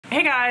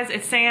Hey guys,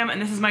 it's Sam,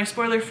 and this is my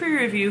spoiler-free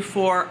review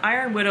for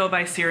Iron Widow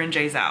by Xiran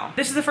Jay Zhao.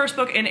 This is the first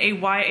book in a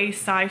YA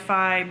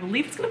sci-fi. I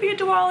believe it's going to be a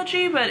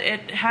duology, but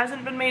it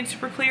hasn't been made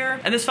super clear.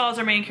 And this follows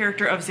our main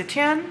character of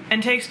Xiran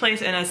and takes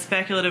place in a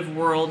speculative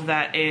world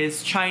that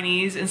is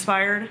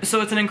Chinese-inspired. So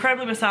it's an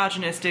incredibly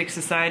misogynistic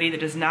society that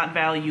does not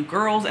value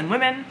girls and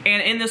women.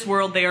 And in this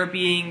world, they are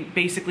being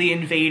basically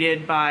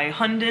invaded by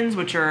Hundans,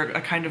 which are a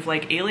kind of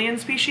like alien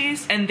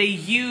species. And they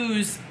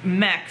use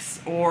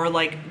mechs, or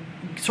like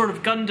sort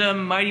of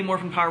Gundam, Mighty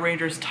Morphin Power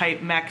Rangers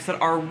type mechs that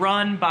are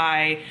run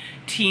by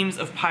teams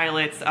of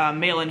pilots,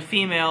 male and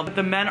female, but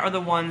the men are the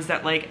ones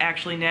that like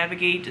actually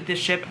navigate the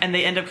ship, and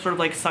they end up sort of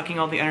like sucking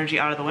all the energy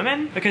out of the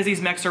women because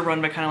these mechs are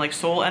run by kind of like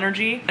soul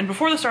energy. And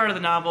before the start of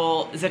the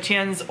novel,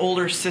 Zetien's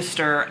older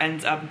sister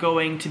ends up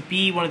going to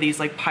be one of these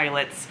like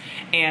pilots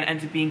and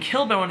ends up being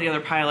killed by one of the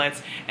other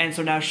pilots, and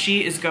so now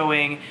she is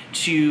going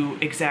to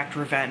exact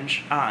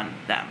revenge on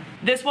them.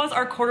 This was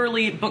our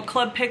quarterly book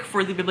club pick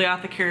for the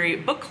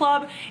Bibliothecary Book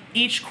Club.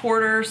 Each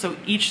quarter, so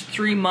each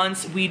 3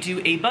 months, we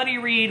do a buddy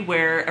read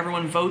where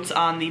everyone votes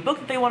on the book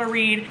that they want to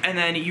read, and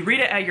then you read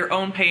it at your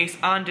own pace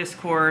on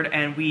Discord,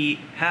 and we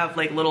have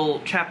like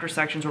little chapter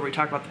sections where we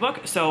talk about the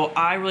book. So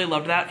I really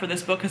loved that for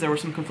this book because there were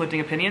some conflicting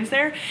opinions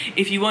there.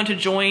 If you want to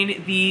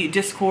join the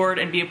Discord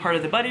and be a part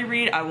of the buddy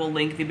read, I will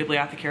link the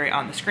Bibliothecary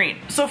on the screen.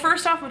 So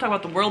first off, we'll talk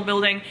about the world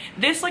building.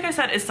 This, like I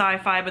said, is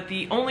sci-fi, but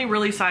the only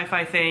really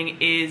sci-fi thing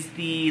is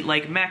the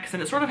like mechs,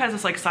 and it sort of has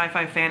this like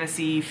sci-fi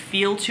fantasy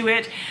feel to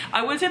it.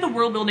 I would say the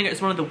world building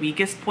is one of the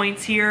weakest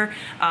points here.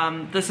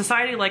 The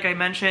society, like I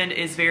mentioned,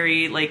 is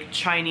very like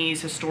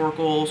Chinese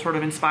historical sort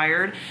of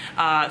inspired,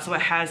 so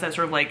it has that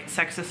sort of like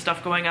sexist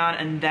stuff going on,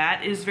 and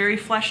that is very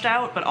fleshed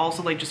out, but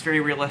also like just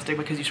very realistic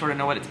because you sort of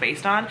know what it's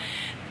based on.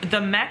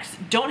 The mechs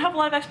don't have a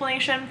lot of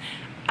explanation.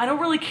 I don't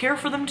really care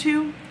for them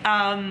to.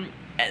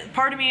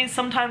 Part of me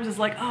sometimes is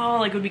like, oh,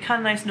 like it would be kind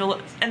of nice to know,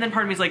 and then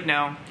part of me is like,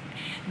 no.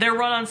 They're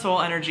run on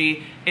soul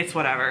energy, it's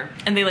whatever.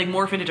 And they like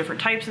morph into different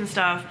types and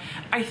stuff.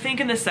 I think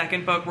in the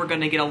second book we're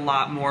gonna get a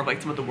lot more of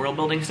like some of the world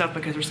building stuff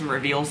because there's some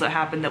reveals that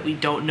happen that we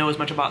don't know as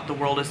much about the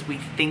world as we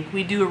think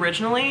we do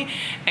originally,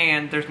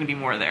 and there's gonna be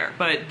more there.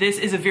 But this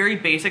is a very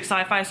basic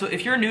sci-fi, so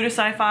if you're new to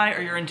sci-fi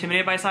or you're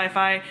intimidated by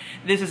sci-fi,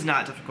 this is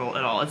not difficult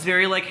at all. It's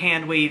very like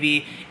hand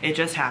wavy, it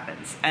just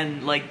happens,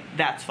 and like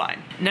that's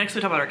fine. Next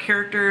we talk about our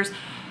characters.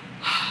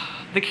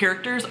 The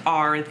characters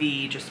are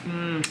the just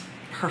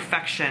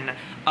perfection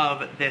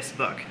of this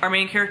book. Our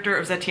main character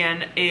of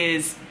Zetien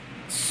is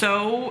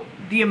so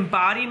the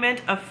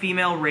embodiment of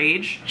female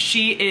rage.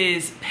 She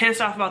is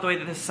pissed off about the way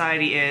that the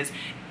society is.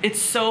 It's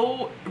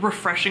so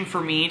refreshing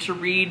for me to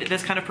read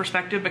this kind of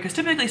perspective because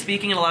typically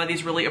speaking, in a lot of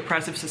these really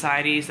oppressive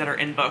societies that are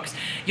in books,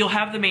 you'll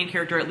have the main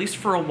character, at least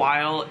for a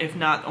while, if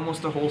not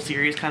almost the whole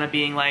series, kind of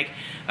being like,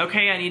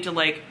 okay, I need to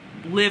like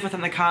live within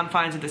the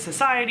confines of the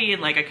society,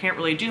 and like I can't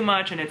really do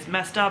much, and it's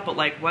messed up, but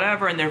like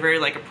whatever, and they're very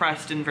like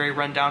oppressed and very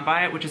run down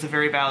by it, which is a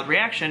very valid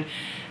reaction.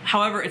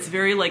 However, it's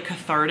very like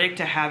cathartic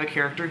to have a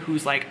character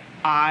who's like,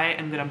 I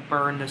am gonna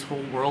burn this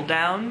whole world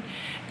down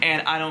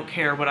and I don't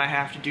care what I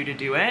have to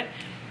do it,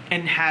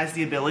 and has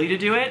the ability to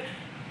do it.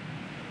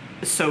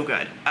 So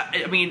good.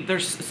 I mean,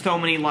 there's so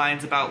many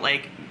lines about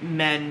like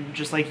men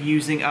just like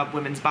using up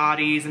women's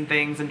bodies and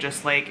things, and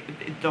just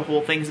like the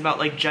whole thing's about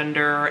like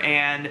gender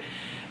and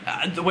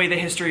the way the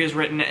history is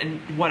written and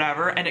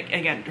whatever. And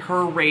again,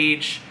 her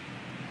rage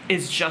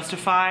is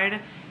justified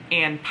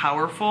and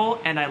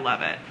powerful, and I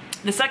love it.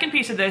 The second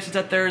piece of this is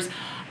that there's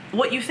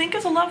what you think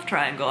is a love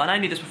triangle, and I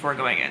knew this before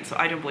going in, so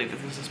I don't believe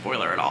this is a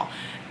spoiler at all,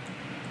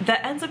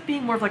 that ends up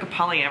being more of like a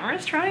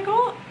polyamorous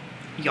triangle.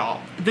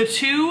 Y'all, the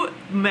two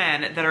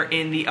men that are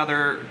in the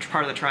other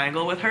part of the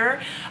triangle with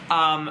her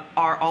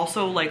are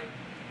also like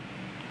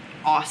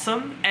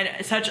awesome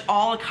and such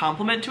all a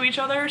compliment to each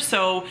other.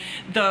 So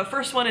the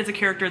first one is a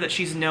character that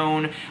she's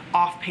known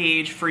off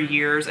page for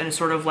years, and is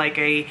sort of like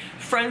a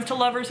friends to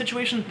lovers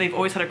situation. They've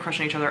always had a crush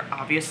on each other,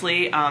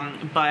 obviously,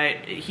 but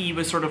he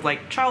was sort of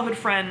like childhood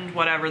friend,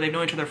 whatever. They've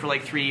known each other for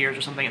like 3 years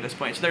or something at this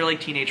point, so they're like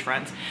teenage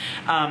friends.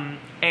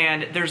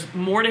 And there's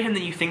more to him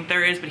than you think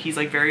there is, but he's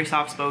like very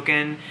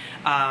soft-spoken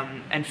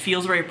and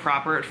feels very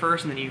proper at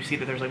first, and then you see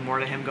that there's like more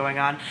to him going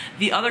on.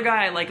 The other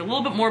guy I like a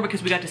little bit more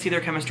because we got to see their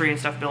chemistry and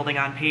stuff building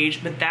on page,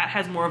 but that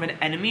has more of an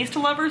enemies to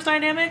lovers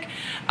dynamic.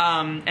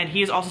 And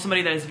he is also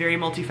somebody that is very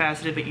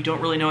multifaceted, but you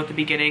don't really know at the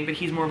beginning, but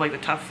he's more of like the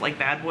tough like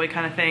bad boy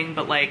kind of thing,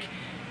 but like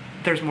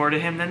there's more to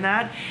him than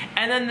that.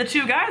 And then the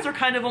two guys are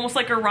kind of almost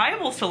like our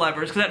rivals to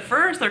lovers, because at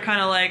first they're kind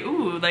of like,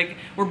 ooh, like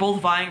we're both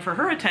vying for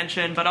her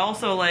attention, but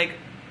also like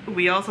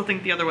we also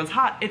think the other one's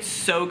hot. It's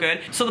so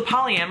good. So the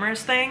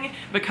polyamorous thing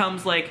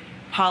becomes like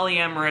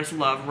polyamorous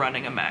love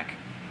running a mech.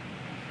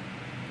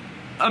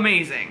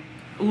 Amazing.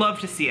 Love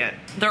to see it.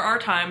 There are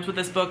times with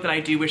this book that I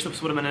do wish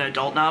this would have been an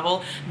adult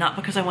novel, not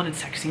because I wanted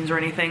sex scenes or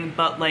anything,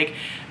 but like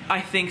I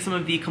think some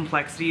of the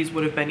complexities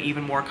would have been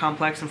even more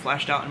complex and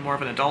fleshed out in more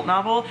of an adult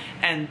novel,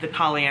 and the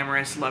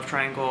polyamorous love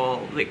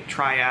triangle, like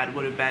triad,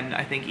 would have been,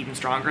 I think, even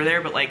stronger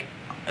there. But like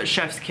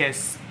chef's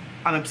kiss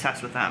I'm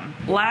obsessed with them.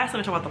 Last, let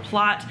me talk about the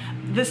plot.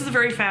 This is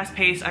very fast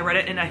paced. I read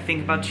it in I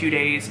think about 2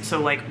 days, so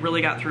like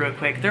really got through it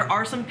quick. There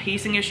are some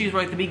pacing issues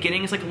where like the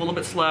beginning is like a little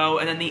bit slow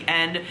and then the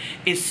end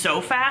is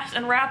so fast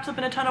and wraps up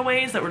in a ton of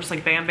ways that we're just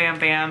like bam, bam,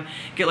 bam.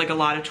 Get like a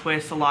lot of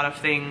twists, a lot of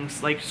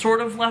things like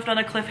sort of left on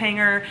a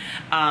cliffhanger.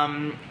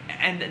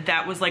 And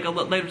that was like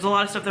there's a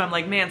lot of stuff that I'm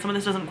like, man, some of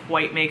this doesn't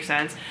quite make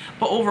sense.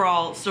 But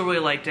overall, still really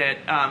liked it.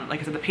 Like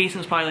I said, the pacing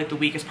was probably like the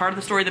weakest part of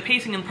the story, the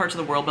pacing and parts of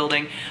the world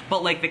building,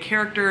 but like the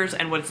characters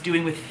and what it's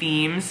doing with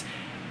themes,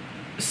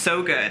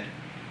 so good.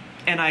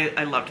 And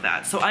I loved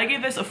that. So I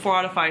gave this a 4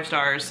 out of 5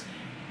 stars.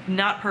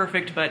 Not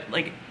perfect, but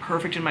like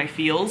perfect in my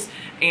feels.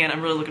 And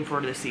I'm really looking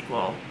forward to the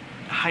sequel.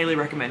 Highly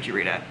recommend you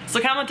read it.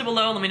 So comment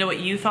below, let me know what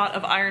you thought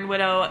of Iron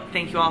Widow.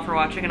 Thank you all for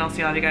watching, and I'll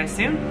see all of you guys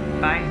soon.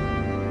 Bye.